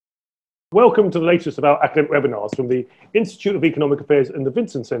Welcome to the latest of our academic webinars from the Institute of Economic Affairs and the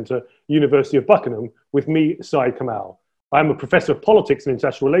Vincent Centre, University of Buckingham, with me, Saeed Kamal. I'm a Professor of Politics and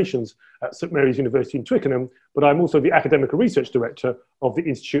International Relations at St Mary's University in Twickenham, but I'm also the Academic and Research Director of the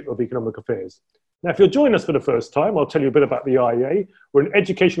Institute of Economic Affairs. Now, if you're joining us for the first time, I'll tell you a bit about the IEA. We're an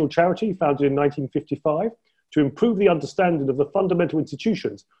educational charity founded in 1955 to improve the understanding of the fundamental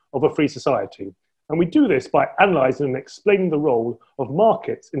institutions of a free society. And we do this by analysing and explaining the role of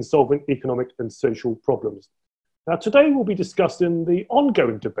markets in solving economic and social problems. Now, today we'll be discussing the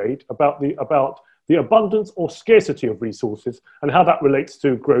ongoing debate about the abundance or scarcity of resources and how that relates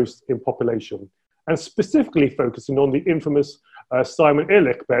to growth in population, and specifically focusing on the infamous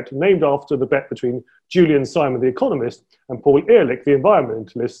Simon-Ehrlich bet, named after the bet between Julian Simon, the economist, and Paul Ehrlich, the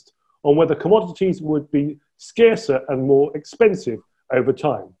environmentalist, on whether commodities would be scarcer and more expensive over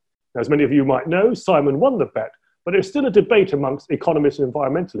time. Now, as many of you might know, Simon won the bet, but there's still a debate amongst economists and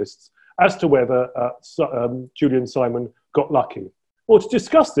environmentalists as to whether Julian Simon got lucky. Well, to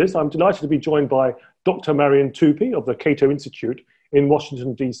discuss this, I'm delighted to be joined by Dr. Marian Tupy of the Cato Institute in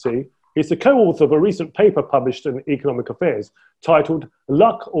Washington, DC. He's the co-author of a recent paper published in Economic Affairs titled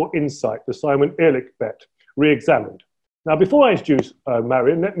Luck or Insight, the Simon-Ehrlich Bet, Re-Examined. Now, before I introduce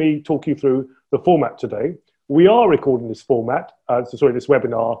Marian, let me talk you through the format today. We are recording this this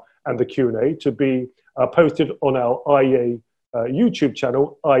webinar and the Q&A to be posted on our IEA YouTube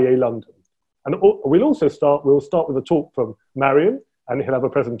channel, IEA London. And we'll start with a talk from Marian, and he'll have a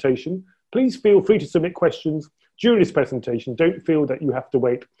presentation. Please feel free to submit questions during this presentation. Don't feel that you have to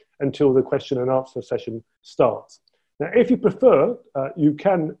wait until the question and answer session starts. Now, if you prefer, you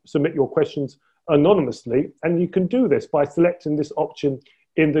can submit your questions anonymously, and you can do this by selecting this option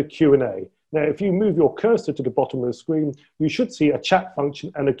in the Q&A. Now, if you move your cursor to the bottom of the screen, you should see a chat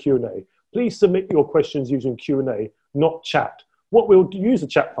function and a Q&A. Please submit your questions using Q&A, not chat. What we'll use the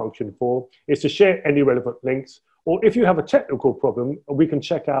chat function for is to share any relevant links, or if you have a technical problem, we can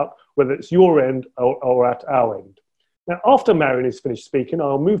check out whether it's your end or at our end. Now, after Marian is finished speaking,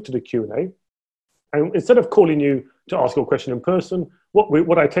 I'll move to the Q&A. And instead of calling you to ask your question in person,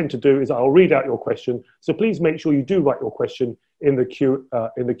 what I tend to do is I'll read out your question. So please make sure you do write your question in the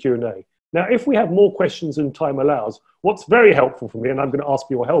Q&A. Now, if we have more questions than time allows, what's very helpful for me, and I'm going to ask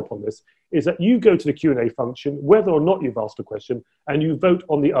for your help on this, is that you go to the Q&A function, whether or not you've asked a question, and you vote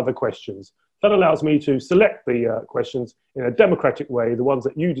on the other questions. That allows me to select the questions in a democratic way, the ones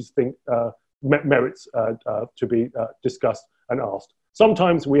that you just think merits to be discussed and asked.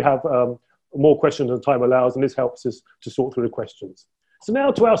 Sometimes we have more questions than time allows, and this helps us to sort through the questions. So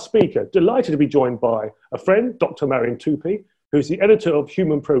now to our speaker, delighted to be joined by a friend, Dr. Marian Tupy, who's the editor of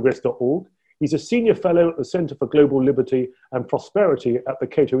humanprogress.org. He's a senior fellow at the Center for Global Liberty and Prosperity at the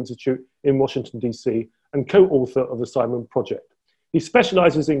Cato Institute in Washington, DC, and co-author of the Simon Project. He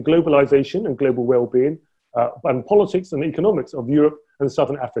specializes in globalization and global well-being and politics and economics of Europe and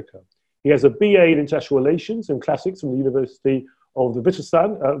Southern Africa. He has a BA in International Relations and Classics from the University of the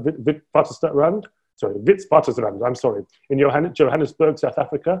Witwatersrand, in Johannesburg, South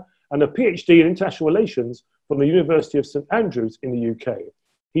Africa, and a PhD in International Relations from the University of St Andrews in the UK.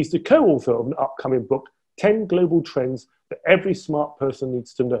 He's the co-author of an upcoming book, 10 Global Trends That Every Smart Person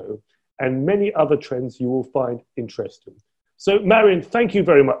Needs to Know, and many other trends you will find interesting. So, Marian, thank you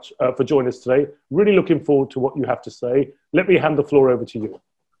very much for joining us today. Really looking forward to what you have to say. Let me hand the floor over to you.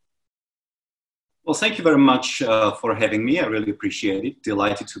 Well, thank you very much for having me. I really appreciate it.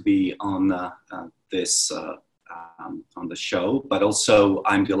 Delighted to be on the show, but also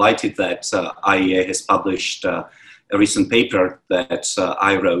I'm delighted that IEA has published a recent paper that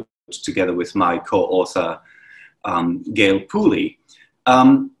I wrote together with my co-author, Gail Pooley.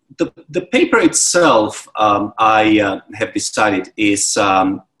 The paper itself, I have decided,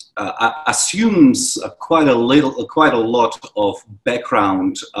 assumes quite a lot of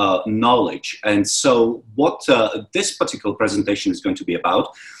background knowledge. And so what this particular presentation is going to be about,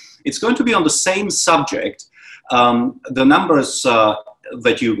 it's going to be on the same subject. The numbers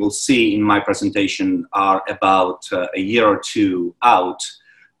that you will see in my presentation are about a year or two out,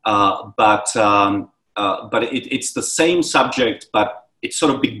 but it's the same subject, but it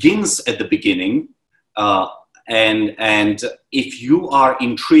sort of begins at the beginning. And if you are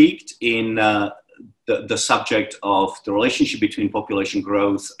intrigued in the subject of the relationship between population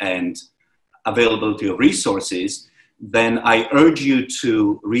growth and availability of resources, then I urge you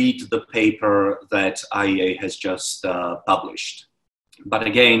to read the paper that IEA has just published. But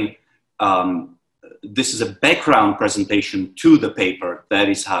again, this is a background presentation to the paper. That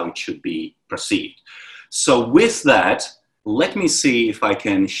is how it should be perceived. So with that, let me see if I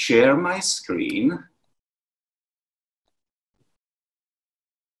can share my screen.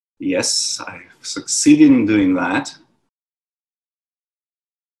 Yes, I've succeeded in doing that.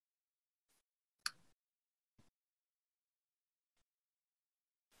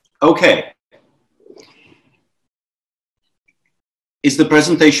 Okay. Is the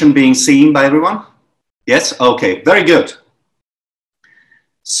presentation being seen by everyone? Yes? Okay, very good.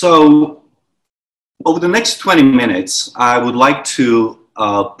 So over the next 20 minutes, I would like to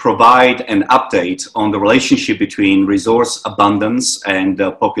provide an update on the relationship between resource abundance and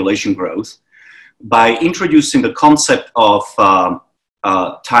population growth by introducing the concept of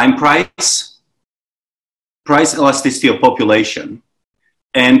time price elasticity of population,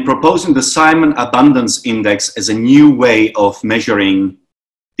 and proposing the Simon Abundance Index as a new way of measuring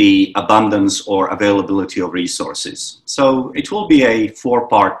the abundance or availability of resources. So it will be a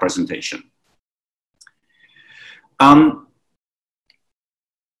 4-part presentation.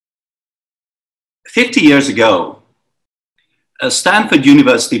 50 years ago, a Stanford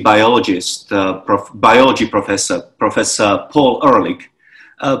University biologist, biology professor, Professor Paul Ehrlich,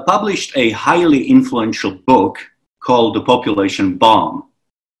 published a highly influential book called The Population Bomb.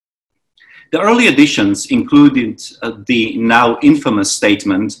 The early editions included the now infamous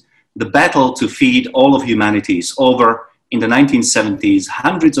statement, "The battle to feed all of humanity is over. In the 1970s,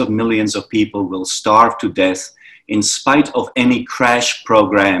 hundreds of millions of people will starve to death in spite of any crash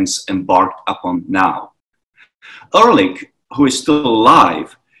programs embarked upon now." Ehrlich, who is still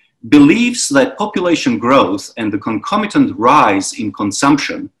alive, believes that population growth and the concomitant rise in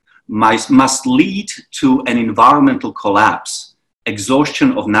consumption must lead to an environmental collapse,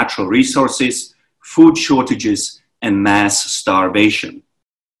 exhaustion of natural resources, food shortages, and mass starvation.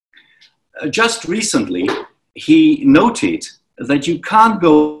 Just recently, he noted that you can't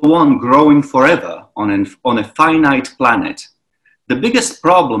go on growing forever on a finite planet. The biggest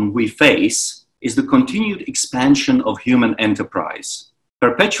problem we face is the continued expansion of human enterprise.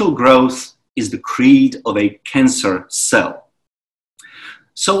 Perpetual growth is the creed of a cancer cell.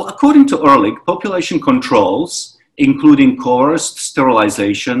 So according to Ehrlich, population controls, including coerced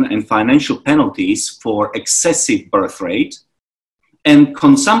sterilization and financial penalties for excessive birth rate, and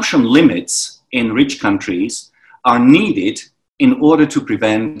consumption limits in rich countries are needed in order to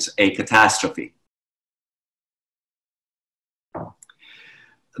prevent a catastrophe.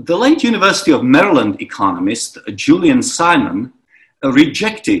 The late University of Maryland economist Julian Simon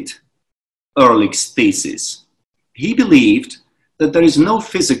rejected Ehrlich's thesis. He believed that there is no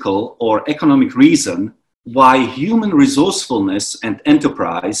physical or economic reason why human resourcefulness and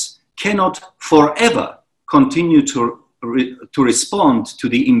enterprise cannot forever continue to respond to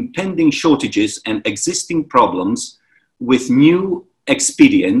the impending shortages and existing problems with new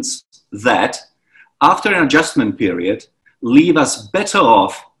expedients that, after an adjustment period, leave us better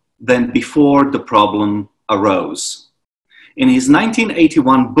off than before the problem arose. In his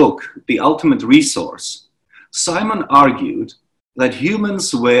 1981 book, The Ultimate Resource, Simon argued that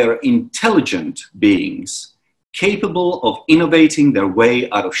humans were intelligent beings capable of innovating their way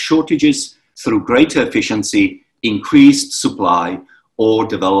out of shortages through greater efficiency, increased supply, or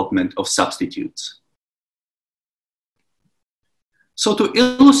development of substitutes. So to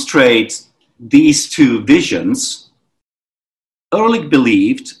illustrate these two visions, Ehrlich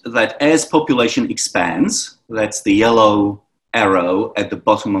believed that as population expands, that's the yellow arrow at the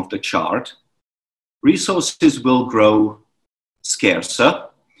bottom of the chart, resources will grow scarcer,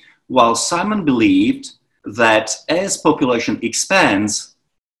 while Simon believed that as population expands,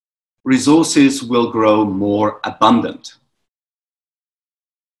 resources will grow more abundant.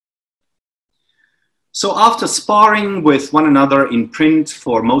 So after sparring with one another in print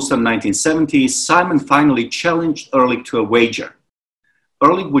for most of the 1970s, Simon finally challenged Ehrlich to a wager.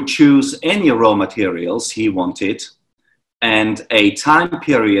 Ehrlich would choose any raw materials he wanted and a time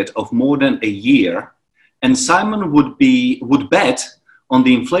period of more than a year, and Simon would bet on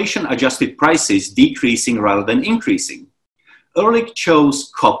the inflation-adjusted prices decreasing rather than increasing. Ehrlich chose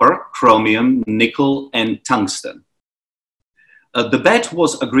copper, chromium, nickel, and tungsten. The bet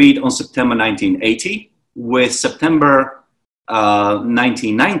was agreed on September 1980, with September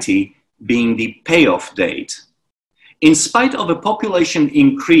 1990 being the payoff date. In spite of a population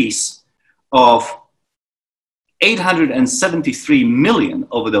increase of 873 million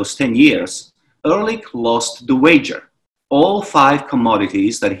over those 10 years, Ehrlich lost the wager. All 5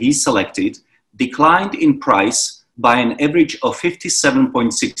 commodities that he selected declined in price by an average of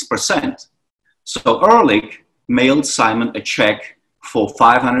 57.6%. So Ehrlich mailed Simon a check for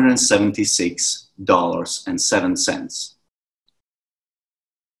 $576.07.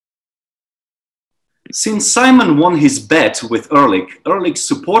 Since Simon won his bet with Ehrlich, Ehrlich's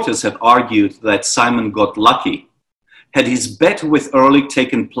supporters have argued that Simon got lucky. Had his bet with Ehrlich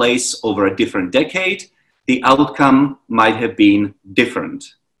taken place over a different decade, the outcome might have been different.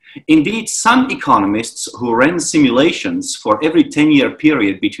 Indeed, some economists who ran simulations for every 10-year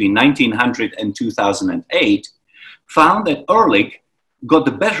period between 1900 and 2008 found that Ehrlich got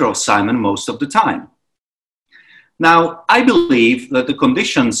the better of Simon most of the time. Now, I believe that the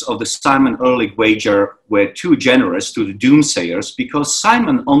conditions of the Simon-Ehrlich wager were too generous to the doomsayers because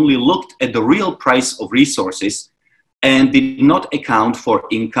Simon only looked at the real price of resources and did not account for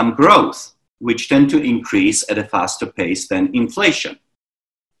income growth, which tend to increase at a faster pace than inflation.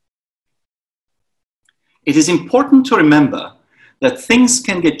 It is important to remember that things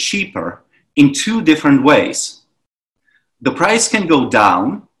can get cheaper in two different ways. The price can go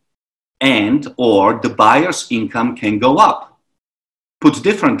down and/or the buyer's income can go up. Put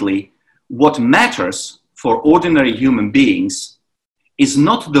differently, what matters for ordinary human beings is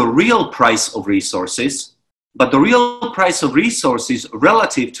not the real price of resources, but the real price of resources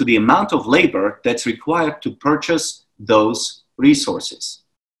relative to the amount of labor that's required to purchase those resources.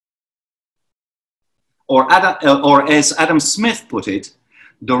 Or as Adam Smith put it,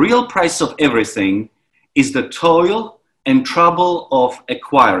 the real price of everything is the toil and trouble of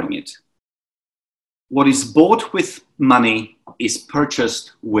acquiring it. What is bought with money is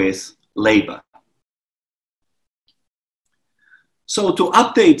purchased with labor. So to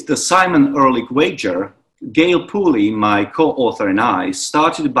update the Simon-Ehrlich wager, Gail Pooley, my co-author, and I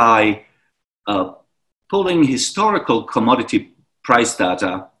started by pulling historical commodity price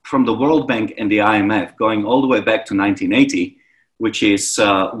data from the World Bank and the IMF going all the way back to 1980, which is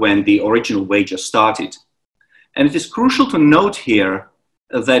when the original wager started. And it is crucial to note here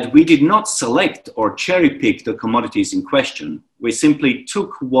that we did not select or cherry pick the commodities in question. We simply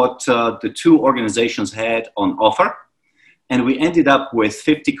took what the two organizations had on offer, and we ended up with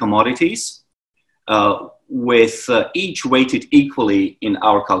 50 commodities, with each weighted equally in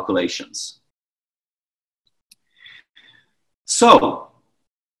our calculations. So,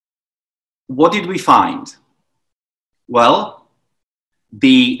 what did we find? Well,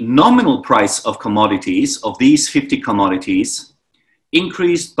 the nominal price of commodities, of these 50 commodities,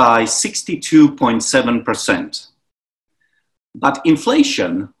 increased by 62.7%. But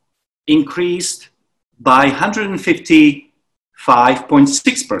inflation increased by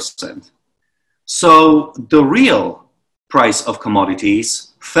 155.6%. So the real price of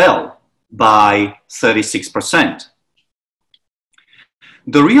commodities fell by 36%.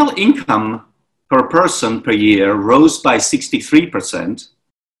 The real income per person per year rose by 63%,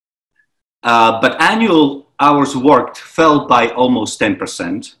 but annual hours worked fell by almost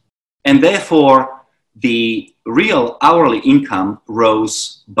 10%, and therefore the real hourly income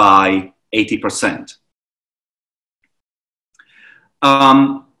rose by 80%.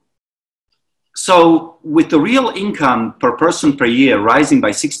 So with the real income per person per year rising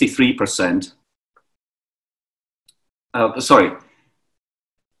by 63%,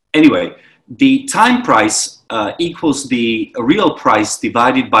 anyway, the time price equals the real price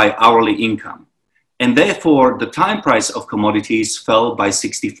divided by hourly income. And therefore, the time price of commodities fell by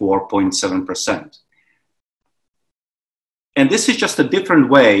 64.7%. And this is just a different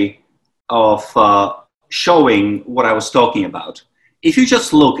way of showing what I was talking about. If you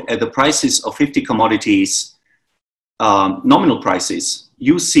just look at the prices of 50 commodities, nominal prices,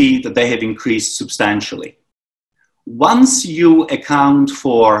 you see that they have increased substantially. Once you account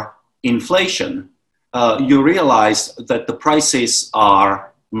for inflation, you realize that the prices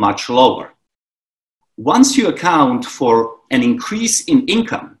are much lower. Once you account for an increase in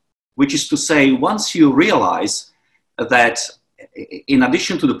income, which is to say, once you realize that in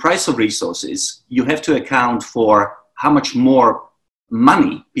addition to the price of resources, you have to account for how much more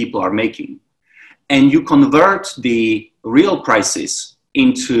money people are making, and you convert the real prices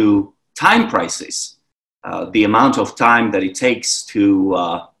into time prices, the amount of time that it takes to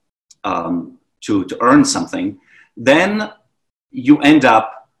earn something, then you end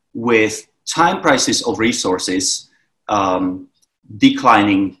up with time prices of resources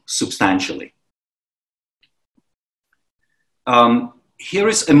declining substantially. Here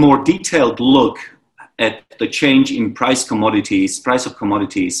is a more detailed look at the change in price of commodities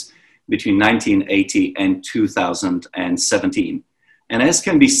between 1980 and 2017. And as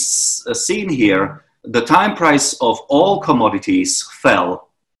can be seen here, the time price of all commodities fell.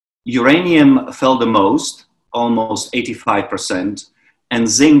 Uranium fell the most, almost 85%, and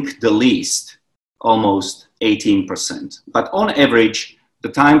zinc the least, almost 18%. But on average, the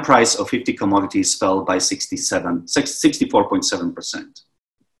time price of 50 commodities fell by 64.7%.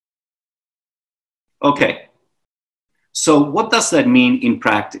 Okay, so what does that mean in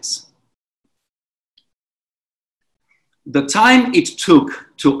practice? The time it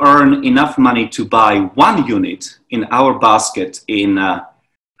took to earn enough money to buy 1 unit in our basket in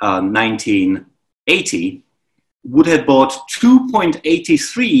 1980 would have bought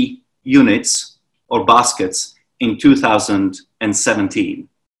 2.83 units or baskets in 2017.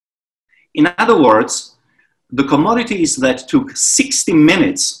 In other words, the commodities that took 60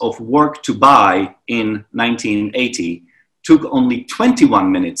 minutes of work to buy in 1980 took only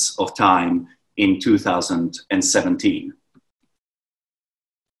 21 minutes of time in 2017.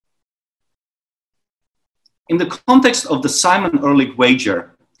 In the context of the Simon-Ehrlich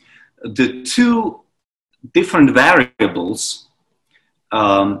wager, the two different variables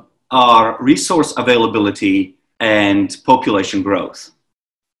are resource availability and population growth.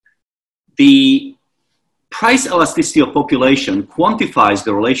 The price elasticity of population quantifies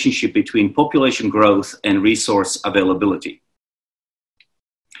the relationship between population growth and resource availability.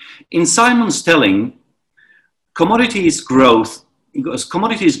 In Simon's telling, commodities grow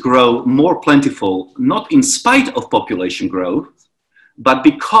more plentiful, not in spite of population growth, but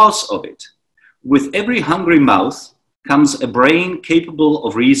because of it. With every hungry mouth comes a brain capable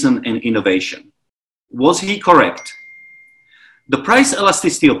of reason and innovation. Was he correct? The price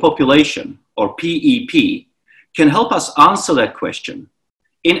elasticity of population, or PEP, can help us answer that question.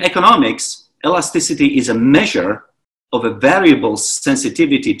 In economics, elasticity is a measure of a variable's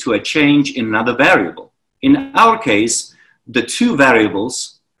sensitivity to a change in another variable. In our case, the two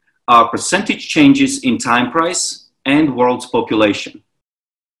variables are percentage changes in time price and world's population.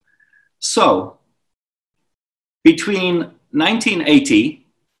 So, between 1980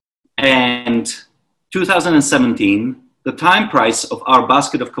 and 2017, the time price of our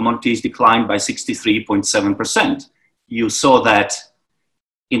basket of commodities declined by 63.7%. You saw that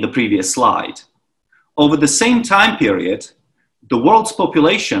in the previous slide. Over the same time period, the world's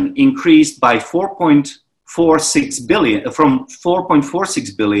population increased by 4.46 billion, from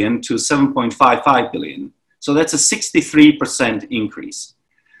 4.46 billion to 7.55 billion. So that's a 63% increase.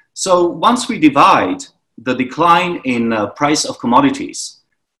 So once we divide the decline in price of commodities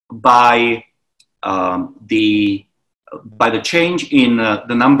by the change in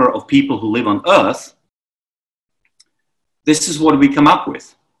the number of people who live on Earth, this is what we come up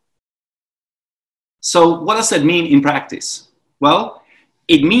with. So what does that mean in practice? Well,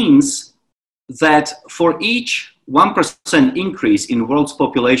 it means that for each 1% increase in the world's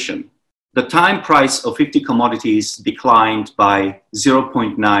population, the time price of 50 commodities declined by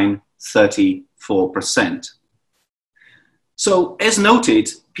 0.934%. So as noted,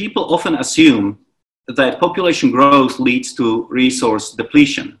 people often assume that population growth leads to resource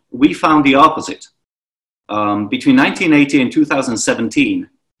depletion. We found the opposite. Between 1980 and 2017,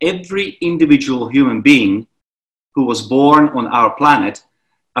 every individual human being who was born on our planet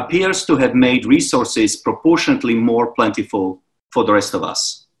appears to have made resources proportionately more plentiful for the rest of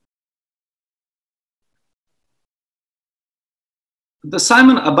us. The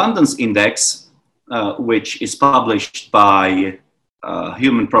Simon Abundance Index, which is published by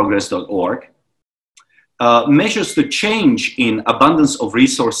humanprogress.org, measures the change in abundance of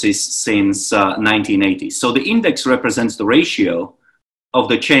resources since 1980. So the index represents the ratio of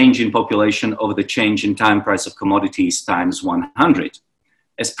the change in population over the change in time price of commodities times 100.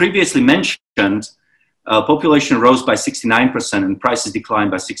 As previously mentioned, population rose by 69% and prices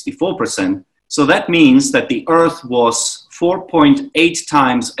declined by 64%. So that means that the Earth was 4.8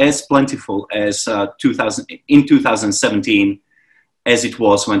 times as plentiful as in 2017 as it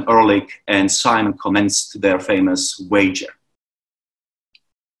was when Ehrlich and Simon commenced their famous wager.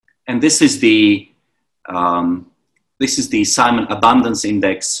 And this is the Simon Abundance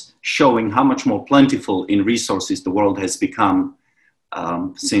Index, showing how much more plentiful in resources the world has become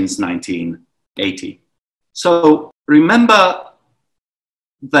since 1980. So remember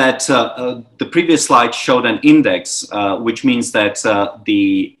that the previous slide showed an index, which means that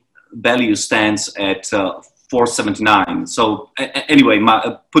the value stands at 479. So anyway,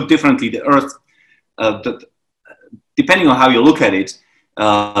 put differently, the Earth, depending on how you look at it,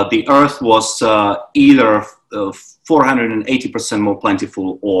 the Earth was either 480% more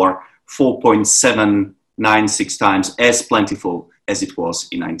plentiful or 4.796 times as plentiful as it was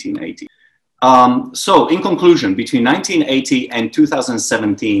in 1980. So in conclusion, between 1980 and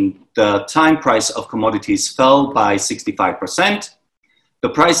 2017, the time price of commodities fell by 65%. The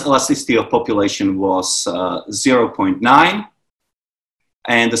price elasticity of population was 0.9,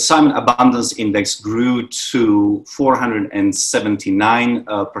 and the Simon Abundance Index grew to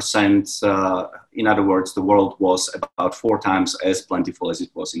 479%. In other words, the world was about 4 times as plentiful as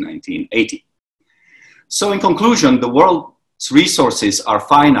it was in 1980. So in conclusion, the world resources are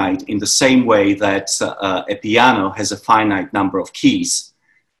finite in the same way that a piano has a finite number of keys.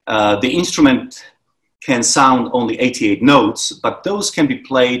 The instrument can sound only 88 notes, but those can be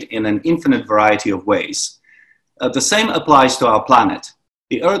played in an infinite variety of ways. The same applies to our planet.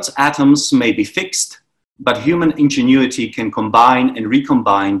 The Earth's atoms may be fixed, but human ingenuity can combine and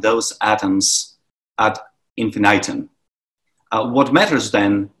recombine those atoms ad infinitum. What matters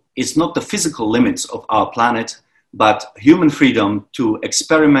then is not the physical limits of our planet, but human freedom to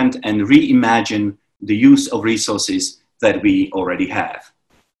experiment and reimagine the use of resources that we already have.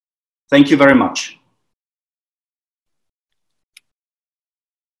 Thank you very much.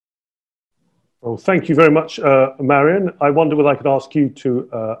 Well, thank you very much, Marian. I wonder whether I could ask you to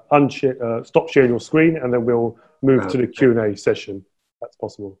stop sharing your screen, and then we'll move to the Q&A session. That's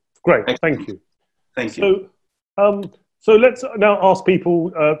possible. Great, thank you. Thank you. So let's now ask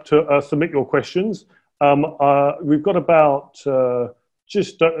people to submit your questions. We've got about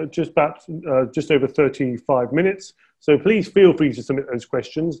just over 35 minutes. So please feel free to submit those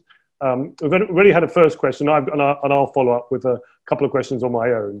questions. We've already had a first question, and I'll follow up with a couple of questions on my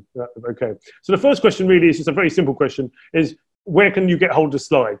own. Okay. So the first question really is just a very simple question: is where can you get hold of the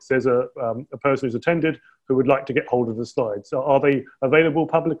slides? There's a person who's attended who would like to get hold of the slides. So are they available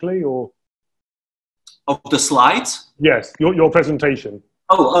publicly or? Of the slides? Yes, your presentation.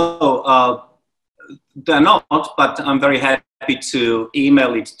 They're not, but I'm very happy to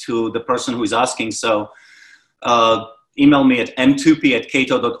email it to the person who is asking. So email me at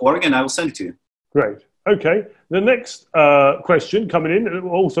mtupy@cato.org and I will send it to you. Great. Okay. The next question coming in,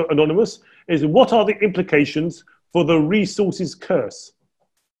 also anonymous, is what are the implications for the resources curse?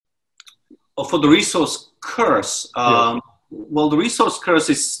 For the resource curse, yes. Well, the resource curse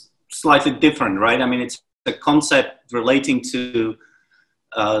is slightly different, right? I mean, it's a concept relating to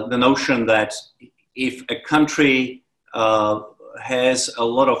the notion that if a country has a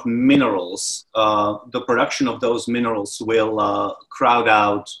lot of minerals, the production of those minerals will crowd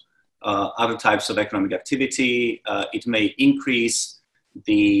out other types of economic activity. It may increase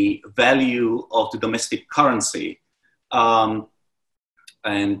the value of the domestic currency, and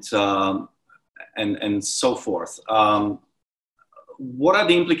so forth. What are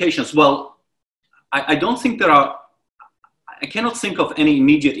the implications? Well, I don't think there are. I cannot think of any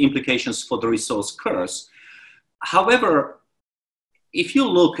immediate implications for the resource curse. However, if you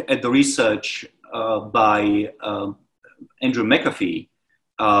look at the research by Andrew McAfee,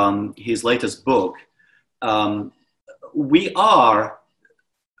 his latest book, we are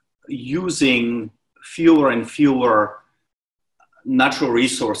using fewer and fewer natural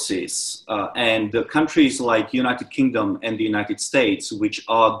resources, and the countries like United Kingdom and the United States, which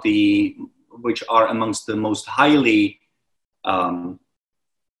are amongst the most highly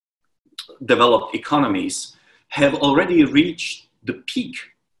developed economies, have already reached the peak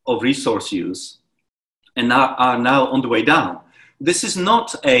of resource use and are now on the way down. This is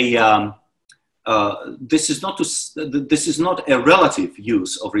not a relative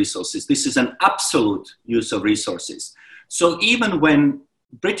use of resources. This is an absolute use of resources. So even when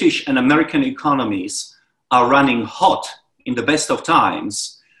British and American economies are running hot in the best of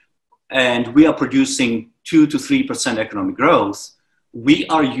times, and we are producing 2 to 3% economic growth, we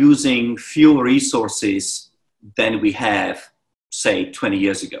are using fewer resources than we have, say, 20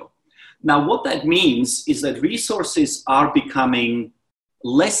 years ago. Now, what that means is that resources are becoming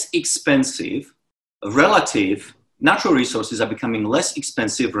less expensive natural resources are becoming less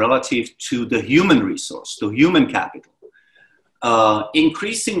expensive relative to the human resource, to human capital.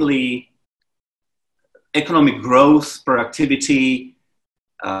 Increasingly, economic growth, productivity,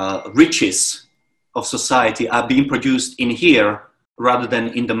 riches of society are being produced in here rather than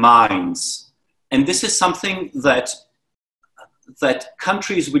in the mines. And this is something that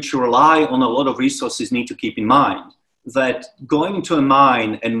countries which rely on a lot of resources need to keep in mind, that going to a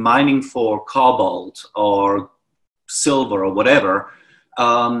mine and mining for cobalt or silver or whatever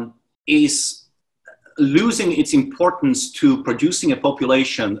is losing its importance to producing a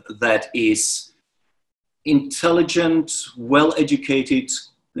population that is intelligent, well-educated,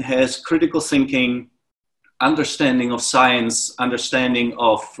 has critical thinking, understanding of science, understanding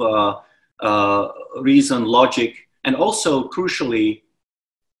of reason, logic, and also, crucially,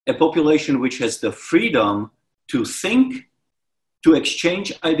 a population which has the freedom to think, to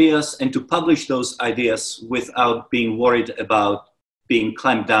exchange ideas, and to publish those ideas without being worried about being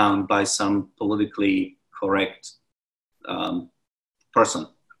clamped down by some politically correct person.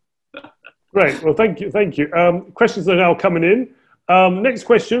 Great. Well, thank you. Thank you. Questions are now coming in. Next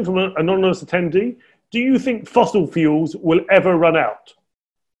question from an anonymous attendee. Do you think fossil fuels will ever run out?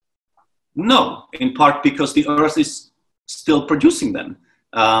 No, in part because the Earth is still producing them.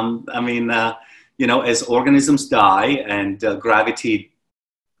 As organisms die and gravity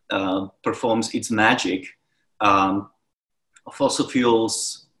performs its magic, fossil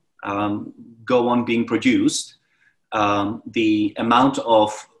fuels go on being produced. The amount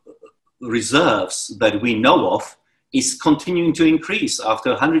of reserves that we know of is continuing to increase. After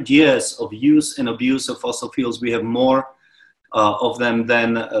 100 years of use and abuse of fossil fuels, we have more of them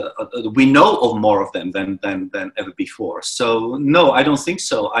than we know of more of them than ever before. So no, I don't think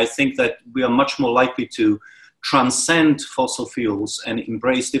so. I think that we are much more likely to transcend fossil fuels and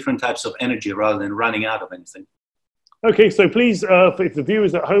embrace different types of energy rather than running out of anything. Okay, so please, if the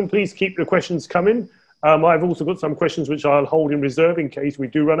viewers at home, please keep your questions coming. I've also got some questions which I'll hold in reserve in case we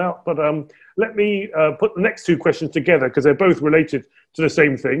do run out. But let me put the next two questions together because they're both related to the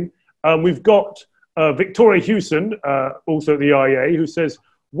same thing. We've got Victoria Hewson, also at the IEA, who says,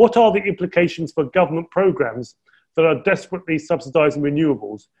 what are the implications for government programs that are desperately subsidizing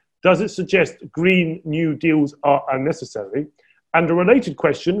renewables? Does it suggest Green New Deals are unnecessary? And a related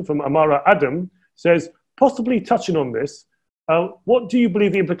question from Amara Adam says, possibly touching on this, what do you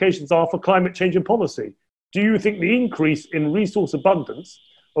believe the implications are for climate change and policy? Do you think the increase in resource abundance,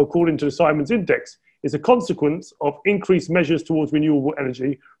 according to the Simon's Index, is a consequence of increased measures towards renewable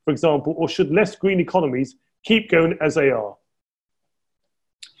energy, for example, or should less green economies keep going as they are?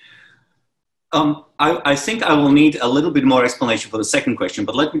 I think I will need a little bit more explanation for the second question,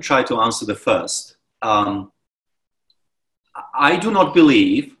 but let me try to answer the first. I do not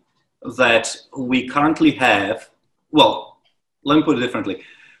believe that we currently have, well, let me put it differently.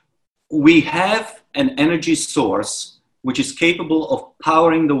 We have an energy source which is capable of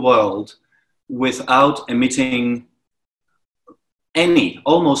powering the world without emitting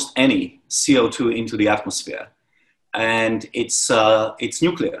almost any CO2 into the atmosphere. And it's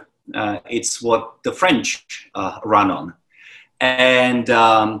nuclear. It's what the French run on. And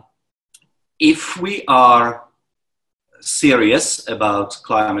if we are serious about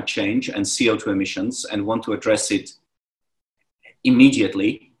climate change and CO2 emissions and want to address it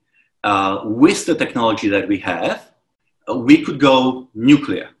immediately with the technology that we have, we could go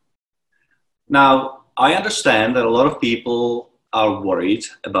nuclear. Now, I understand that a lot of people are worried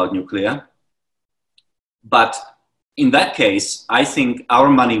about nuclear, but in that case, I think our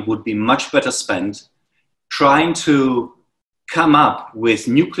money would be much better spent trying to come up with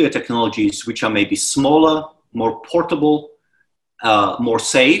nuclear technologies which are maybe smaller, more portable, more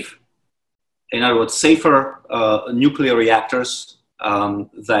safe. In other words, safer nuclear reactors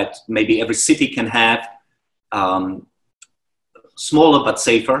that maybe every city can have, smaller but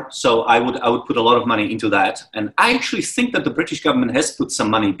safer. So I would put a lot of money into that. And I actually think that the British government has put some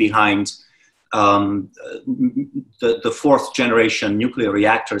money behind the fourth generation nuclear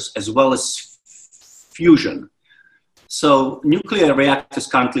reactors as well as fusion. So nuclear reactors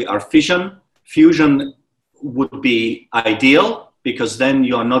currently are fission. Fusion would be ideal because then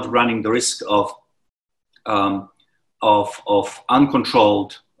you are not running the risk of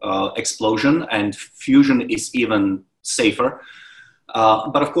uncontrolled explosion, and fusion is even safer.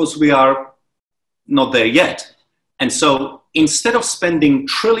 But of course, we are not there yet. And so instead of spending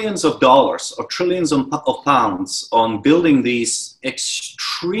trillions of dollars or trillions of pounds on building these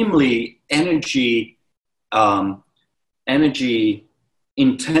extremely energy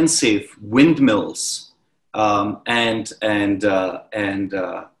intensive windmills and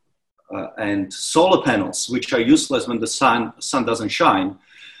solar panels, which are useless when the sun doesn't shine,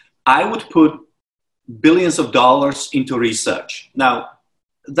 I would put billions of dollars into research. Now,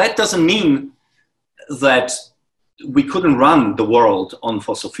 that doesn't mean that we couldn't run the world on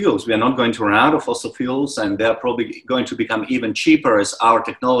fossil fuels. We are not going to run out of fossil fuels, and they're probably going to become even cheaper as our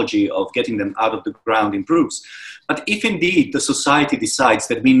technology of getting them out of the ground improves. But if indeed the society decides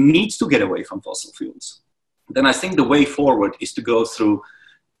that we need to get away from fossil fuels, then I think the way forward is to go through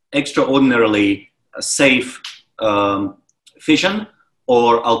extraordinarily safe fission,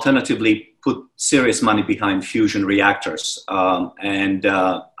 or alternatively put serious money behind fusion reactors. I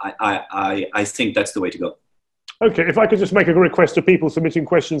think that's the way to go. Okay, if I could just make a request to people submitting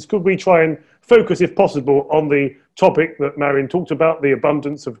questions, could we try and focus, if possible, on the topic that Marian talked about, the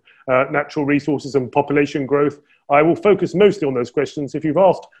abundance of natural resources and population growth? I will focus mostly on those questions. If you've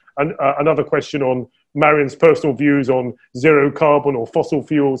asked another question on Marian's personal views on zero carbon or fossil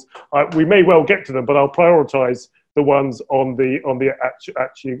fuels, we may well get to them, but I'll prioritize the ones on the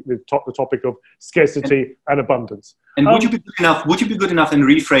topic of scarcity and abundance. And would you be good enough? Would you be good enough and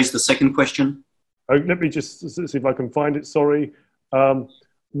rephrase the second question? Let me just see if I can find it. Sorry.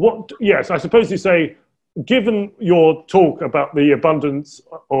 Yes, I suppose you say, given your talk about the abundance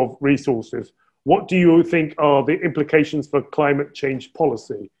of resources, what do you think are the implications for climate change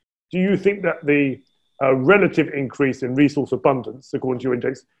policy? Do you think that the relative increase in resource abundance, according to your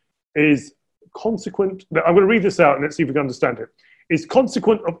index, is consequent? I'm going to read this out and let's see if we can understand it. Is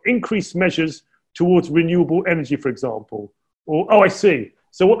consequent of increased measures towards renewable energy, for example? Or, oh, I see.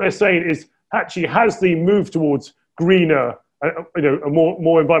 So what they're saying is actually has the move towards greener, a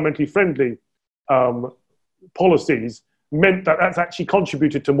more environmentally friendly policies meant that that's actually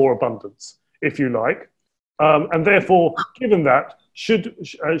contributed to more abundance, if you like, and therefore, given that, should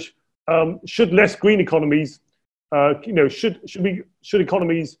less green economies, should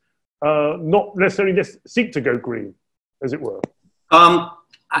economies not necessarily seek to go green, as it were?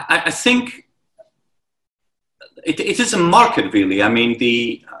 I think it is a market, really. I mean,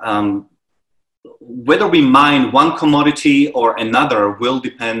 whether we mine one commodity or another will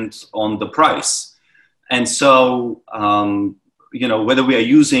depend on the price. And so, whether we are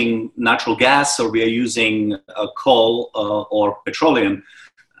using natural gas or we are using coal or petroleum,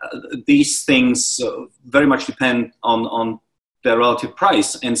 these things very much depend on their relative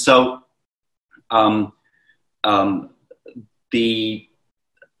price. And so,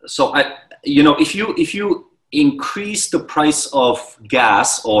 if you increase the price of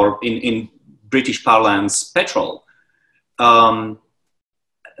gas, or in British parlance, petrol,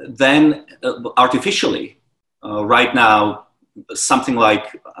 then artificially, right now, something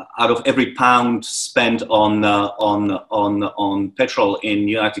like out of every pound spent on petrol in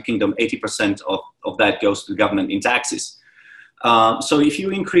United Kingdom, 80% of that goes to the government in taxes. So if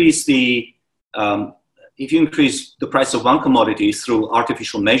you increase the price of one commodity through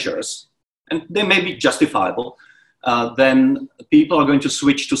artificial measures, and they may be justifiable, then people are going to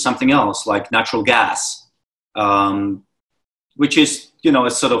switch to something else, like natural gas, which is,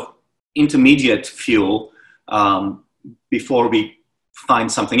 a sort of intermediate fuel before we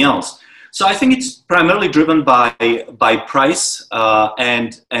find something else. So I think it's primarily driven by price,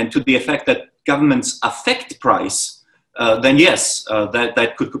 and to the effect that governments affect price, then yes,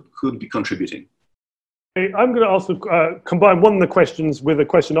 that could be contributing. I'm going to also combine one of the questions with a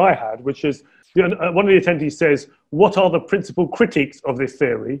question I had, which is, one of the attendees says, what are the principal critiques of this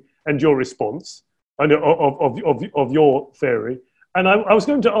theory, and your response of your theory? And I was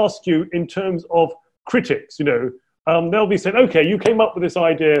going to ask you, in terms of critics, they'll be saying, okay, you came up with this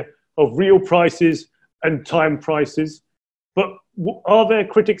idea of real prices and time prices, but are there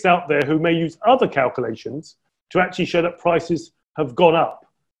critics out there who may use other calculations to actually show that prices have gone up?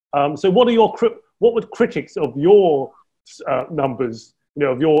 So what would critics of your numbers,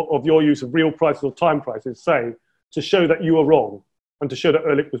 of your use of real prices or time prices, say to show that you are wrong and to show that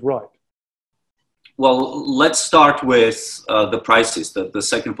Ehrlich was right? Well, let's start with the prices, the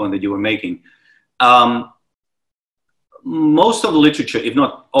second point that you were making. Most of the literature, if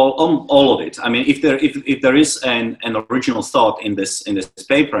not all of it, I mean, if there is an original thought in this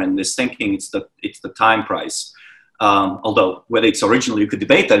paper and this thinking, it's the time price. Although whether it's original, you could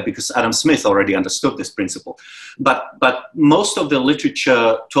debate that, because Adam Smith already understood this principle. But most of the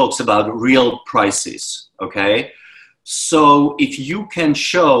literature talks about real prices. Okay, so if you can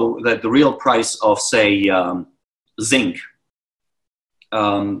show that the real price of, say, zinc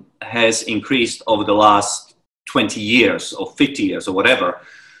has increased over the last 20 years or 50 years or whatever,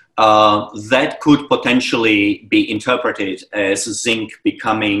 that could potentially be interpreted as zinc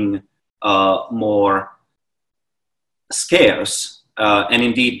becoming more scarce. And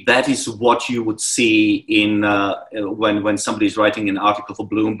indeed, that is what you would see in when somebody's writing an article for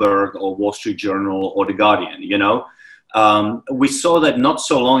Bloomberg or Wall Street Journal or The Guardian. We saw that not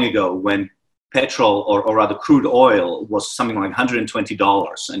so long ago, when petrol, or rather crude oil, was something like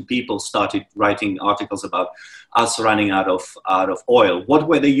 $120, and people started writing articles about us running out of oil. What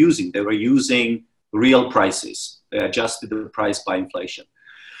were they using? They were using real prices. They adjusted the price by inflation.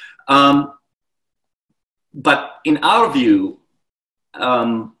 But in our view,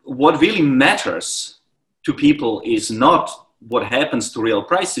 what really matters to people is not what happens to real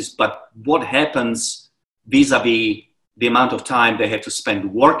prices, but what happens vis-a-vis the amount of time they have to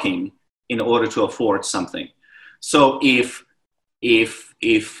spend working in order to afford something. So if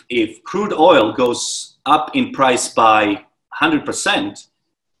crude oil goes up in price by 100%,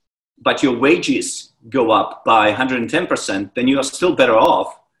 but your wages go up by 110%, then you are still better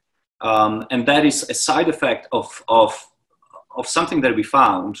off. And that is a side effect of something that we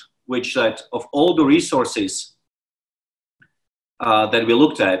found, which that of all the resources that we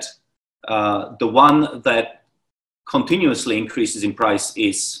looked at, the one that continuously increases in price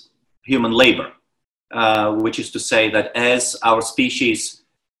is human labor, which is to say that as our species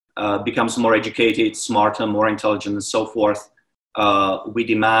becomes more educated, smarter, more intelligent, and so forth, we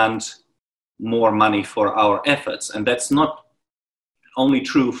demand more money for our efforts. And that's not only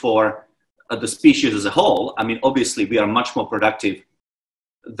true for the species as a whole. I mean, obviously, we are much more productive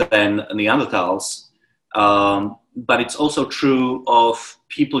than Neanderthals, but it's also true of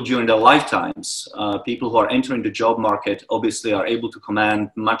people during their lifetimes. People who are entering the job market obviously are able to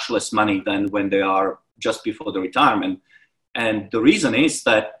command much less money than when they are just before the retirement. And the reason is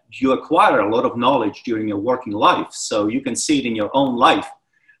that you acquire a lot of knowledge during your working life. So you can see it in your own life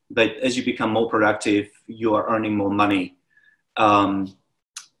that as you become more productive, you are earning more money.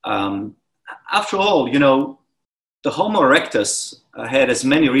 After all, you know, the Homo erectus had as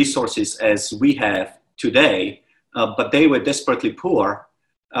many resources as we have today, but they were desperately poor,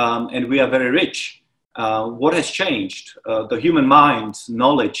 and we are very rich. What has changed? The human mind,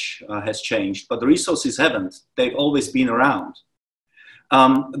 knowledge has changed, but the resources haven't. They've always been around.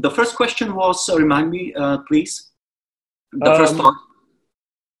 The first question was, remind me, please. The first part.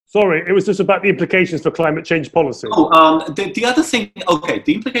 Sorry, it was just about the implications for climate change policy. Oh, the other thing, okay,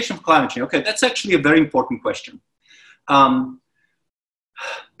 the implication of climate change. Okay, that's actually a very important question.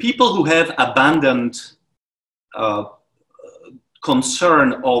 People who have abandoned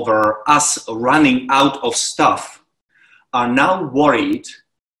concern over us running out of stuff are now worried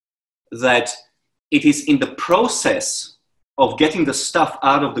that it is in the process of getting the stuff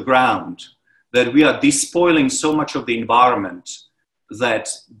out of the ground that we are despoiling so much of the environment that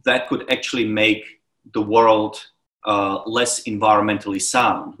could actually make the world less environmentally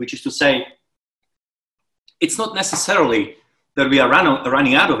sound, which is to say, it's not necessarily that we are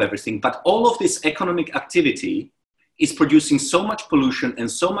running out of everything, but all of this economic activity is producing so much pollution and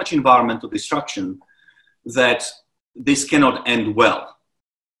so much environmental destruction that this cannot end well.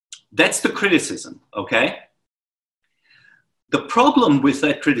 That's the criticism, okay? The problem with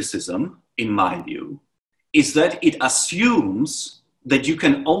that criticism, in my view, is that it assumes that you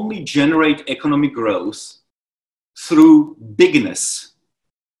can only generate economic growth through bigness,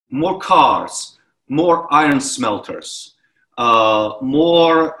 more cars, more iron smelters,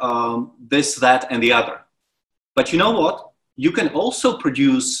 more this, that, and the other. But you know what? You can also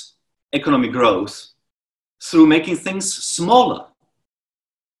produce economic growth through making things smaller.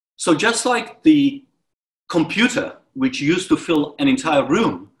 So just like the computer, which used to fill an entire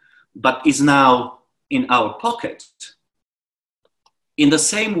room, but is now in our pocket, in the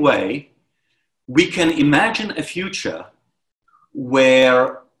same way, we can imagine a future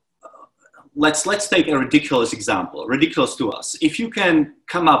where, let's take a ridiculous example, ridiculous to us. If you can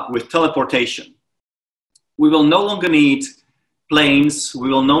come up with teleportation, we will no longer need planes, we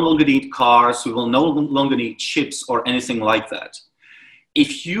will no longer need cars, we will no longer need ships or anything like that.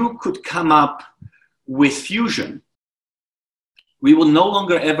 If you could come up with fusion, we will no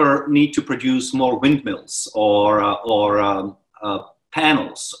longer ever need to produce more windmills or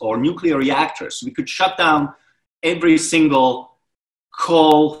panels or nuclear reactors. We could shut down every single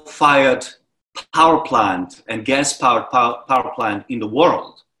coal-fired power plant and gas-powered power plant in the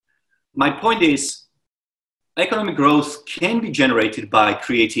world. My point is, economic growth can be generated by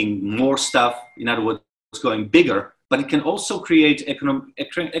creating more stuff, in other words, going bigger, but it can also create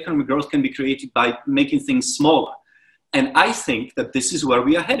economic growth can be created by making things smaller. And I think that this is where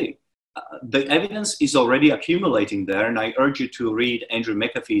we are heading. The evidence is already accumulating there, and I urge you to read Andrew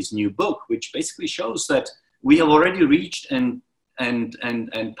McAfee's new book, which basically shows that we have already reached and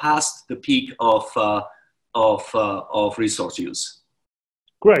past the peak of resource use.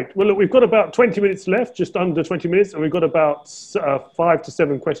 Great. Well, look, we've got about 20 minutes left, just under 20 minutes, and we've got about 5 to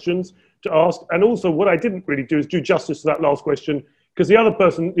 7 questions to ask. And also, what I didn't really do is do justice to that last question, because the other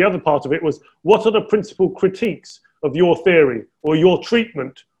part of it was, what are the principal critiques of your theory or your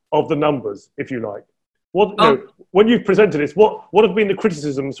treatment of the numbers, if you like? When you've presented this, what have been the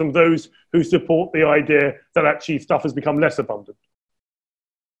criticisms from those who support the idea that actually stuff has become less abundant?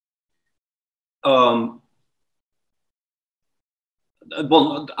 Well,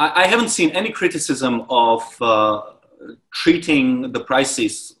 I haven't seen any criticism of treating the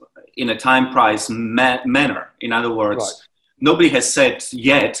prices in a time price manner. In other words, right. Nobody has said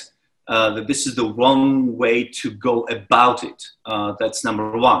yet that this is the wrong way to go about it. That's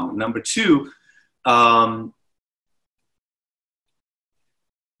number one. Number two,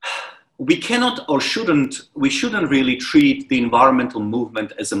 we cannot or we shouldn't really treat the environmental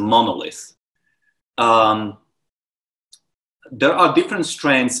movement as a monolith. There are different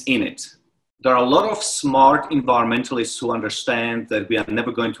strands in it. There are a lot of smart environmentalists who understand that we are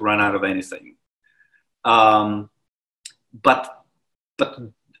never going to run out of anything. But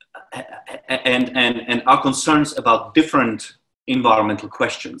our concerns about different environmental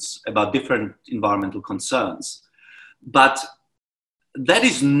questions, about different environmental concerns. But that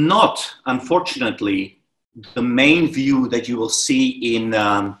is not, unfortunately, the main view that you will see in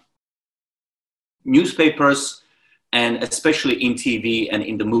newspapers and especially in TV and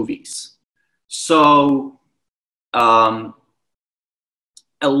in the movies. So a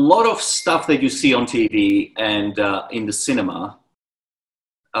lot of stuff that you see on TV and in the cinema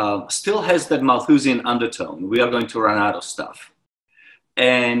still has that Malthusian undertone. We are going to run out of stuff.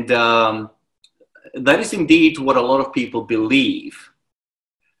 And that is indeed what a lot of people believe.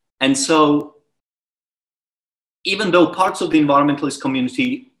 And so even though parts of the environmentalist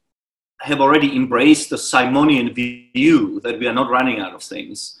community have already embraced the Simonian view that we are not running out of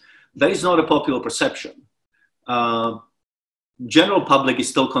things, that is not a popular perception. General public is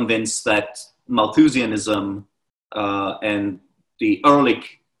still convinced that Malthusianism and the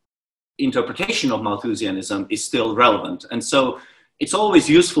Ehrlich interpretation of Malthusianism is still relevant. And so it's always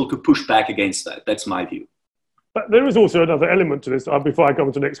useful to push back against that. That's my view. But there is also another element to this, before I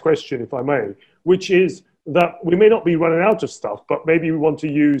come to the next question, if I may, which is that we may not be running out of stuff, but maybe we want to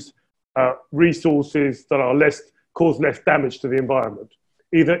use resources that are cause less damage to the environment,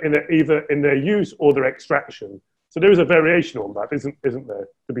 either in their use or their extraction. So there is a variation on that, isn't there,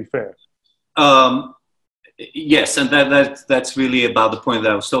 to be fair? Yes, and that's really about the point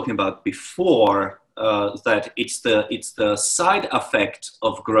that I was talking about before, that it's the side effect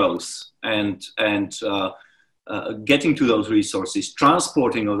of growth and getting to those resources,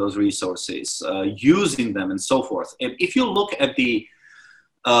 transporting of those resources, using them, and so forth. And if you look at the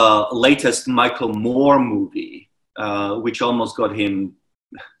latest Michael Moore movie, which almost got him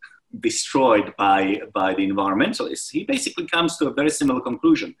destroyed by the environmentalists, he basically comes to a very similar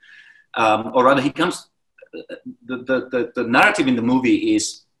conclusion. Or rather, he comes. The narrative in the movie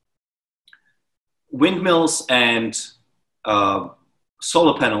is windmills and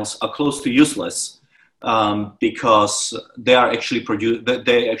solar panels are close to useless. Because they are actually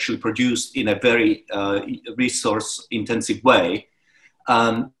produced in a very resource-intensive way,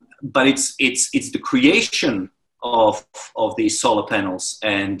 but it's the creation of these solar panels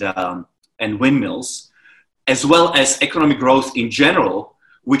and windmills, as well as economic growth in general,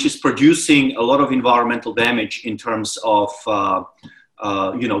 which is producing a lot of environmental damage in terms of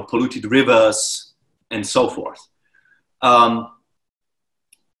polluted rivers and so forth,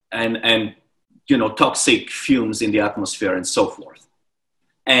 and toxic fumes in the atmosphere and so forth.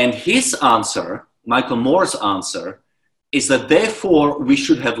 And his answer, Michael Moore's answer, is that therefore we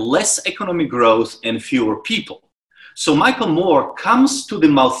should have less economic growth and fewer people. So Michael Moore comes to the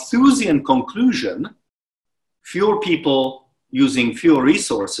Malthusian conclusion, fewer people using fewer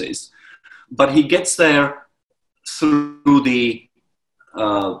resources, but he gets there through the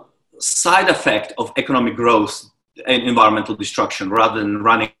side effect of economic growth and environmental destruction rather than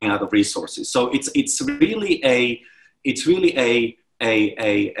running out of resources. So it's really an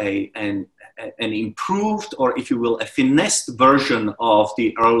improved, or if you will, a finessed version of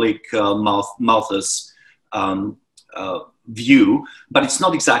the Ehrlich Malthus view, but it's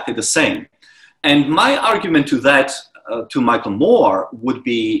not exactly the same. And my argument to that, to Michael Moore, would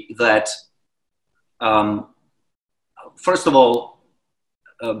be that first of all,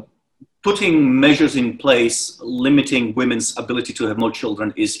 putting measures in place limiting women's ability to have more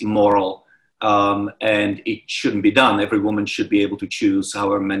children is immoral, and it shouldn't be done. Every woman should be able to choose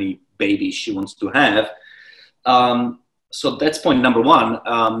however many babies she wants to have. So that's point number one.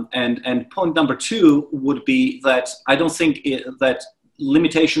 And point number two would be that I don't think that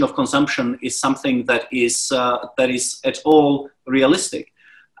limitation of consumption is something that is at all realistic.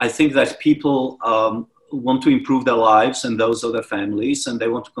 I think that people want to improve their lives and those of their families, and they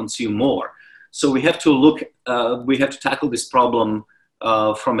want to consume more. So we have to tackle this problem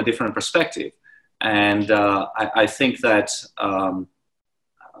from a different perspective. And I think that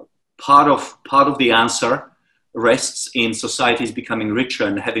part of the answer rests in societies becoming richer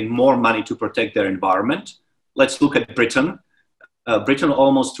and having more money to protect their environment. Let's look at Britain. Britain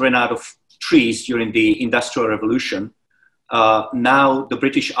almost ran out of trees during the Industrial Revolution. Now the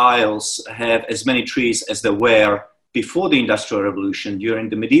British Isles have as many trees as there were before the Industrial Revolution during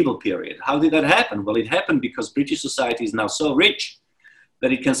the medieval period. How did that happen? Well, it happened because British society is now so rich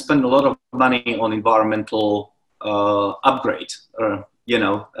that it can spend a lot of money on environmental upgrade,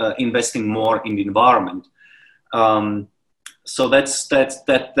 investing more in the environment. So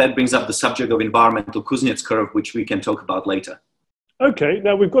that brings up the subject of environmental Kuznets curve, which we can talk about later. Okay,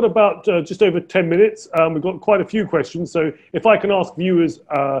 now we've got about just over 10 minutes. We've got quite a few questions. So if I can ask viewers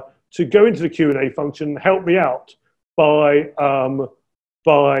to go into the Q&A function, help me out by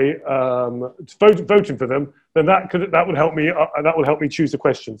by voting for them, then that would help me. That will help me choose the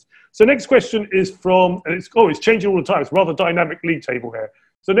questions. So next question is from, and it's changing all the time. It's a rather dynamic league table here.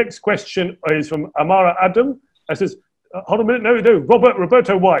 So next question is from Amara Adam. It says, hold on a minute, no,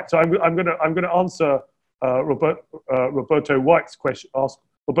 Roberto White. So I'm gonna answer Roberto White's question. Ask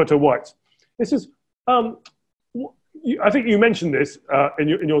Roberto White. This is, I think you mentioned this in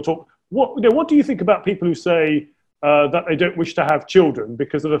your talk. What do you think about people who say that they don't wish to have children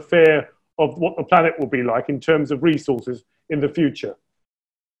because of the fear of what the planet will be like in terms of resources in the future?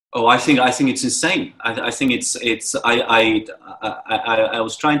 Oh, I think it's insane. I think I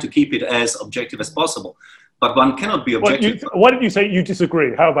was trying to keep it as objective as possible, but one cannot be objective. Why did you say you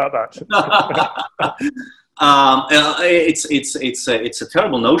disagree? How about that? It's a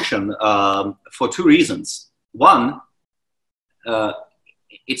terrible notion for two reasons. One,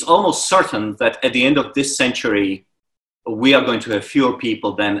 it's almost certain that at the end of this century, we are going to have fewer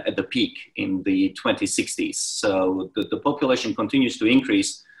people than at the peak in the 2060s. So the population continues to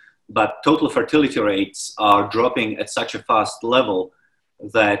increase, but total fertility rates are dropping at such a fast level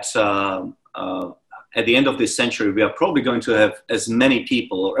that at the end of this century, we are probably going to have as many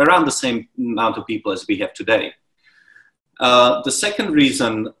people, or around the same amount of people as we have today. The second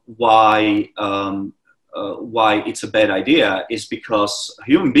reason why it's a bad idea is because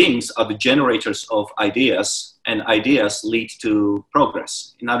human beings are the generators of ideas, and ideas lead to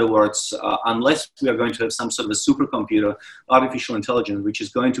progress. In other words, unless we are going to have some sort of a supercomputer, artificial intelligence, which is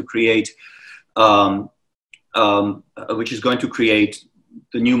going to create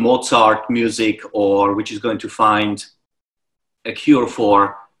the new Mozart music, or which is going to find a cure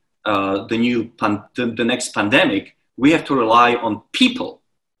for the next pandemic, we have to rely on people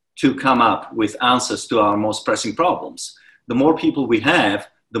to come up with answers to our most pressing problems. The more people we have,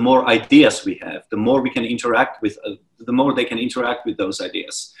 the more ideas we have, the more we can interact with, the more they can interact with those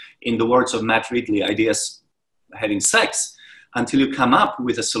ideas. In the words of Matt Ridley, ideas having sex, until you come up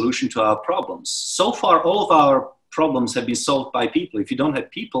with a solution to our problems. So far, all of our problems have been solved by people. If you don't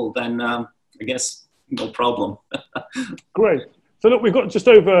have people, then I guess no problem. Great. So look, we've got just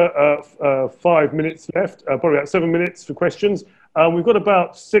over 5 minutes left, probably about 7 minutes for questions. We've got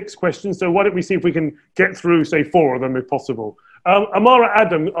about 6 questions, so why don't we see if we can get through, say, 4 of them if possible. Amara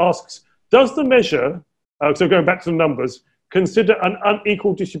Adam asks, does the measure, so going back to the numbers, consider an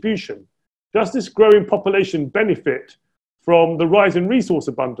unequal distribution? Does this growing population benefit from the rise in resource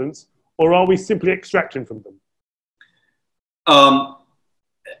abundance, or are we simply extracting from them?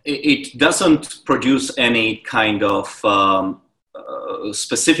 It doesn't produce any kind of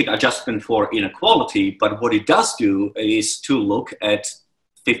specific adjustment for inequality, but what it does do is to look at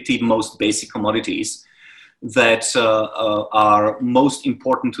 50 most basic commodities that are most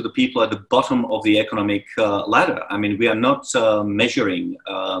important to the people at the bottom of the economic ladder. I mean, we are not measuring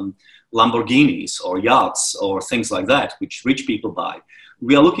Lamborghinis or yachts or things like that, which rich people buy.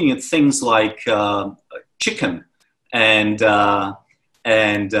 We are looking at things like chicken and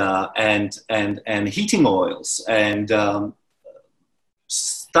heating oils and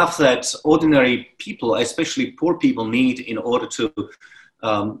stuff that ordinary people, especially poor people, need in order to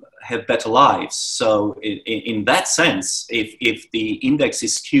have better lives. So in that sense, if the index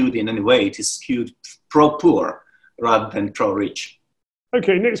is skewed in any way, it is skewed pro-poor rather than pro-rich.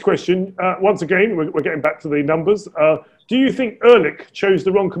 Okay, next question. Once again, we're getting back to the numbers. Do you think Ehrlich chose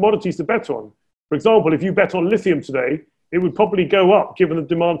the wrong commodities to bet on? For example, if you bet on lithium today, it would probably go up given the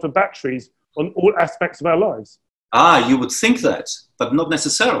demand for batteries on all aspects of our lives. You would think that, but not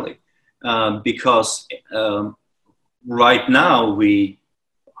necessarily, because right now we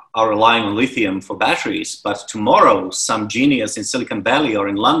are relying on lithium for batteries, but tomorrow some genius in Silicon Valley or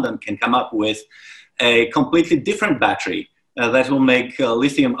in London can come up with a completely different battery that will make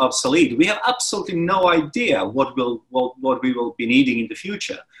lithium obsolete. We have absolutely no idea what we will be needing in the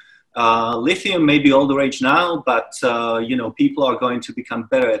future. Lithium may be all the rage now, but you know, people are going to become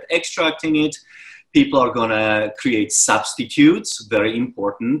better at extracting it. People are going to create substitutes, very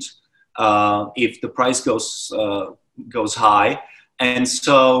important, if the price goes high. And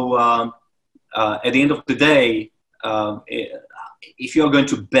so at the end of the day, if you're going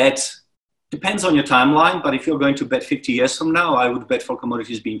to bet, depends on your timeline, but if you're going to bet 50 years from now, I would bet for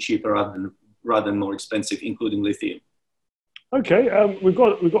commodities being cheaper rather than more expensive, including lithium. Okay, we've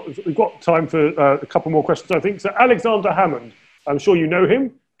got time for a couple more questions, I think. So Alexander Hammond, I'm sure you know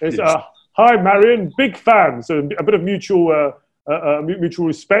him. It's, hi, Marian, big fan. So a bit of mutual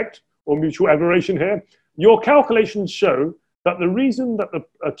respect or mutual admiration here. Your calculations show that the reason that the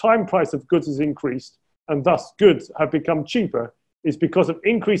time price of goods has increased and thus goods have become cheaper is because of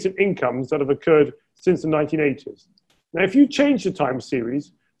increase in incomes that have occurred since the 1980s. Now, if you change the time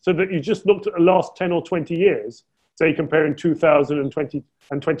series so that you just looked at the last 10 or 20 years, say comparing 2020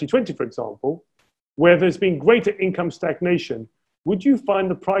 and 2020, for example, where there's been greater income stagnation, would you find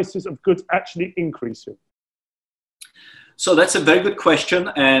the prices of goods actually increasing? So that's a very good question,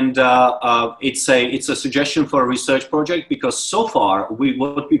 and it's a suggestion for a research project, because so far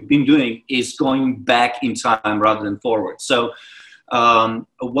what we've been doing is going back in time rather than forward. So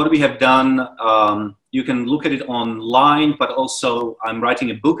what we have done, you can look at it online, but also I'm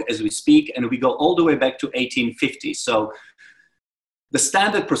writing a book as we speak, and we go all the way back to 1850. So the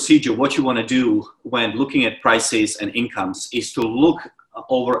standard procedure, what you want to do when looking at prices and incomes, is to look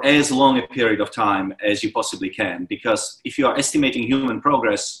over as long a period of time as you possibly can, because if you are estimating human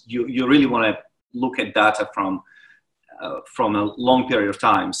progress, you really want to look at data from a long period of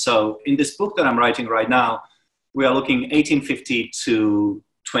time. So in this book that I'm writing right now, we are looking 1850 to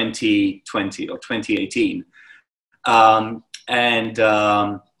 2020 or 2018.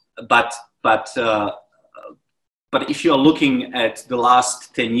 But if you're looking at the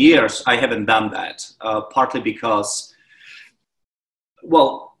last 10 years, I haven't done that, partly because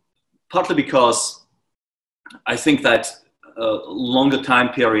I think that longer time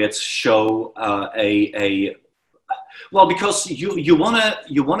periods show because you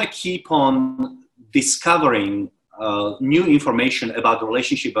wanna keep on discovering new information about the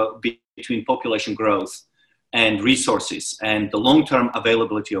relationship between population growth and resources and the long-term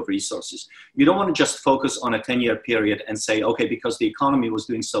availability of resources. You don't want to just focus on a 10-year period and say, okay, because the economy was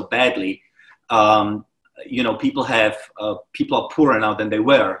doing so badly, you know, people are poorer now than they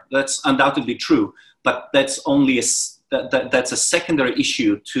were. That's undoubtedly true, but that's only that's a secondary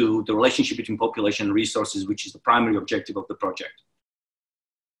issue to the relationship between population and resources, which is the primary objective of the project.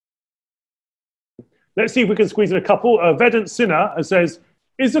 Let's see if we can squeeze in a couple. Vedant Sinha says,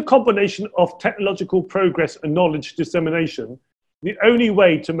 is a combination of technological progress and knowledge dissemination the only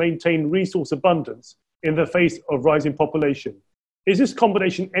way to maintain resource abundance in the face of rising population? Is this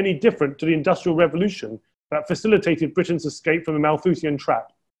combination any different to the Industrial Revolution that facilitated Britain's escape from the Malthusian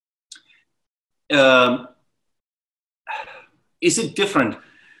trap? Is it different?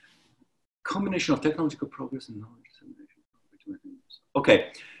 Combination of technological progress and knowledge dissemination.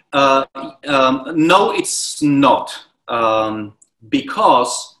 Okay. No, it's not.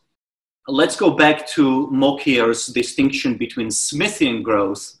 Because let's go back to Mokier's distinction between Smithian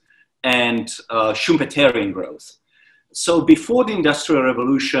growth and Schumpeterian growth. So before the Industrial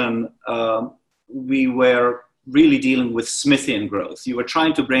Revolution, we were really dealing with Smithian growth. You were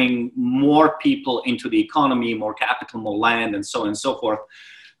trying to bring more people into the economy, more capital, more land, and so on and so forth.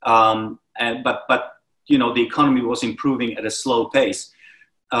 But you know, the economy was improving at a slow pace.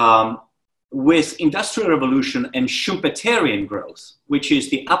 With Industrial Revolution and Schumpeterian growth, which is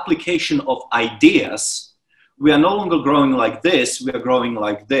the application of ideas, we are no longer growing like this, we are growing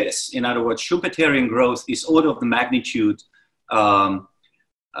like this. In other words, Schumpeterian growth is order of the magnitude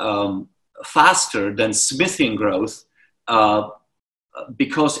faster than Smithian growth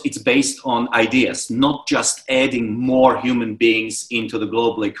because it's based on ideas, not just adding more human beings into the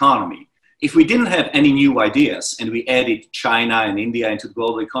global economy. If we didn't have any new ideas and we added China and India into the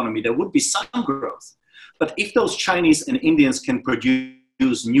global economy, there would be some growth. But if those Chinese and Indians can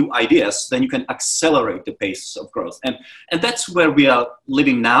produce new ideas, then you can accelerate the pace of growth. And that's where we are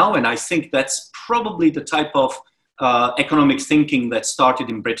living now. And I think that's probably the type of economic thinking that started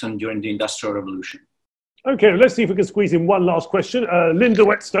in Britain during the Industrial Revolution. Okay, let's see if we can squeeze in one last question. Linda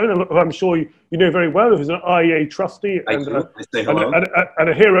Whetstone, who I'm sure you know very well, who's an IEA trustee and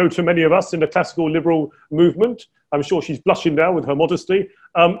a hero to many of us in the classical liberal movement. I'm sure she's blushing now with her modesty.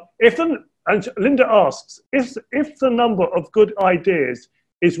 And Linda asks, if the number of good ideas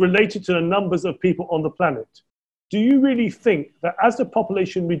is related to the numbers of people on the planet, do you really think that as the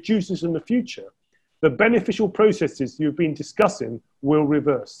population reduces in the future, the beneficial processes you've been discussing will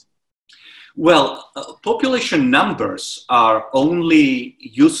reverse? Well, population numbers are only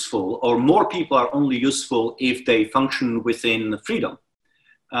useful, or more people are only useful if they function within freedom.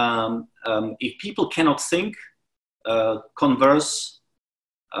 If people cannot think, converse,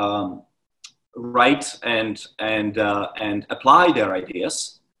 write, and apply their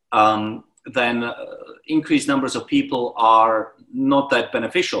ideas, then increased numbers of people are not that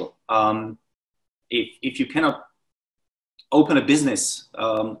beneficial. If you cannot open a business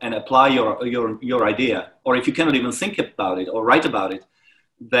and apply your idea, or if you cannot even think about it or write about it,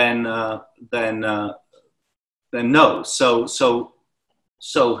 then no. So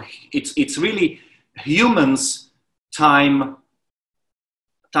it's really humans times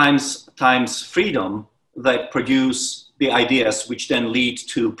freedom that produce the ideas which then lead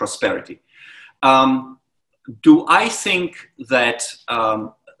to prosperity. do I think that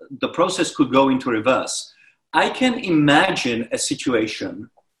the process could go into reverse? I can imagine a situation,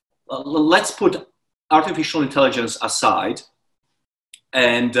 let's put artificial intelligence aside,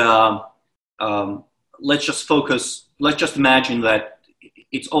 and let's just imagine that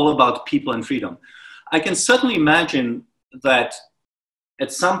it's all about people and freedom. I can certainly imagine that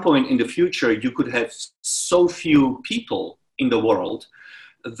at some point in the future, you could have so few people in the world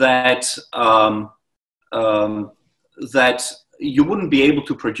that that you wouldn't be able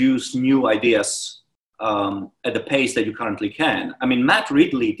to produce new ideas at the pace that you currently can. I mean, Matt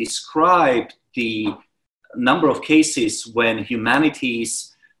Ridley described the number of cases when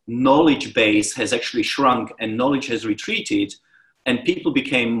humanity's knowledge base has actually shrunk and knowledge has retreated, and people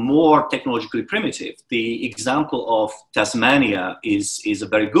became more technologically primitive. The example of Tasmania is a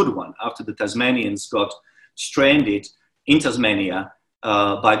very good one. After the Tasmanians got stranded in Tasmania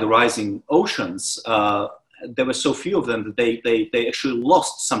by the rising oceans, there were so few of them that they actually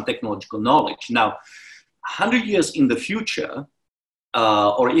lost some technological knowledge. Now, 100 years in the future,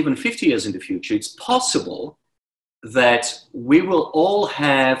 or even 50 years in the future, it's possible that we will all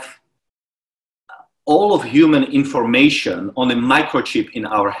have all of human information on a microchip in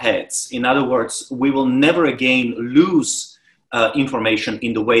our heads. In other words, we will never again lose information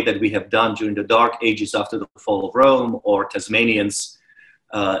in the way that we have done during the dark ages after the fall of Rome, or Tasmanians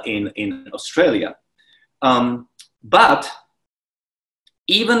in Australia. But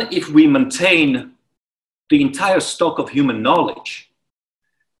even if we maintain the entire stock of human knowledge,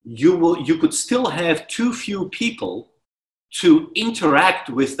 you could still have too few people to interact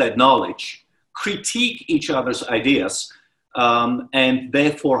with that knowledge, critique each other's ideas, and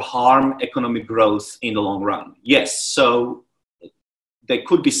therefore harm economic growth in the long run. Yes, so there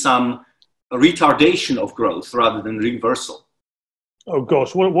could be some retardation of growth rather than reversal. Oh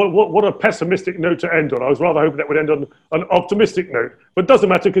gosh, what a pessimistic note to end on. I was rather hoping that would end on an optimistic note, but it doesn't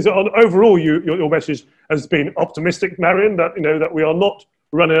matter, because overall your message has been optimistic, Marian, that that we are not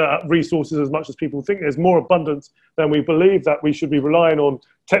running out of resources as much as people think. There's more abundance than we believe, that we should be relying on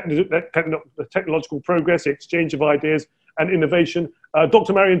technological progress, exchange of ideas and innovation.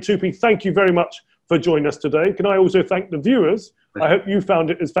 Dr. Marian Tupy, thank you very much for joining us today. Can I also thank the viewers? I hope you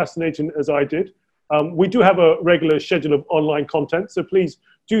found it as fascinating as I did. We do have a regular schedule of online content, so please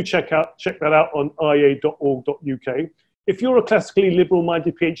do check that out on ia.org.uk. If you're a classically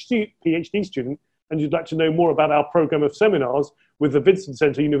liberal-minded PhD student and you'd like to know more about our program of seminars with the Vincent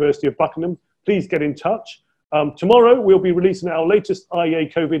Centre, University of Buckingham, please get in touch. Tomorrow, we'll be releasing our latest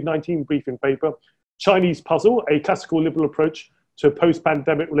IEA COVID-19 briefing paper, Chinese Puzzle, a classical liberal approach to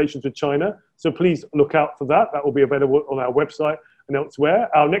post-pandemic relations with China. So please look out for that. That will be available on our website and elsewhere.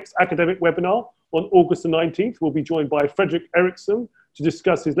 Our next academic webinar on August the 19th, we'll be joined by Frederick Eriksson to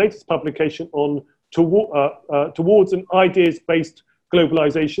discuss his latest publication on Towards an Ideas-Based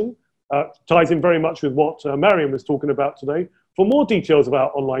Globalization. Ties in very much with what Marian was talking about today. For more details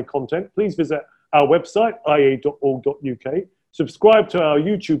about online content, please visit our website, ia.org.uk, subscribe to our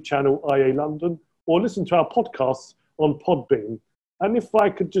YouTube channel, IA London, or listen to our podcasts on Podbean. And if I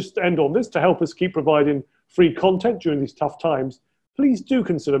could just end on this, to help us keep providing free content during these tough times, please do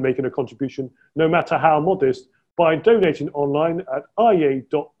consider making a contribution, no matter how modest, by donating online at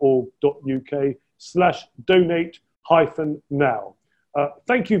ia.org.uk/donate-now.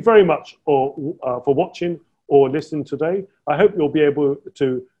 Thank you very much for watching or listening today. I hope you'll be able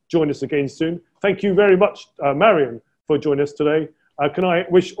to join us again soon. Thank you very much, Marian, for joining us today. Can I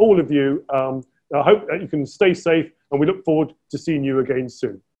wish all of you, I hope that you can stay safe, and we look forward to seeing you again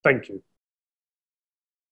soon. Thank you.